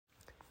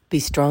Be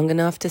strong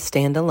enough to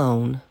stand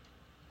alone,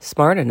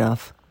 smart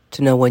enough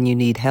to know when you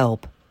need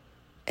help,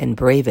 and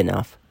brave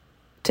enough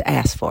to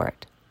ask for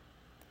it.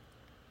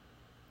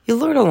 You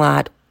learn a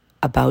lot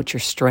about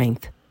your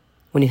strength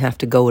when you have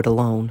to go it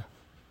alone.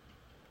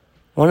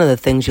 One of the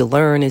things you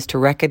learn is to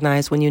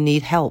recognize when you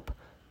need help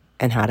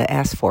and how to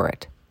ask for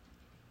it.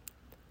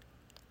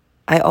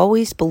 I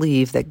always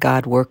believe that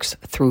God works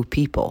through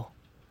people.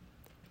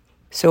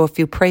 So if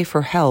you pray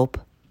for help,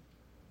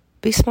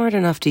 be smart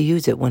enough to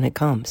use it when it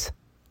comes.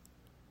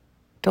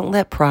 Don't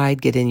let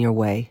pride get in your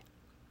way.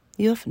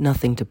 You have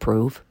nothing to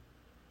prove.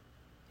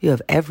 You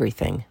have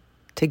everything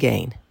to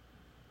gain.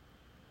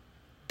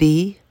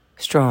 Be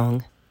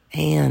strong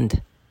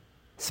and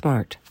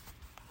smart.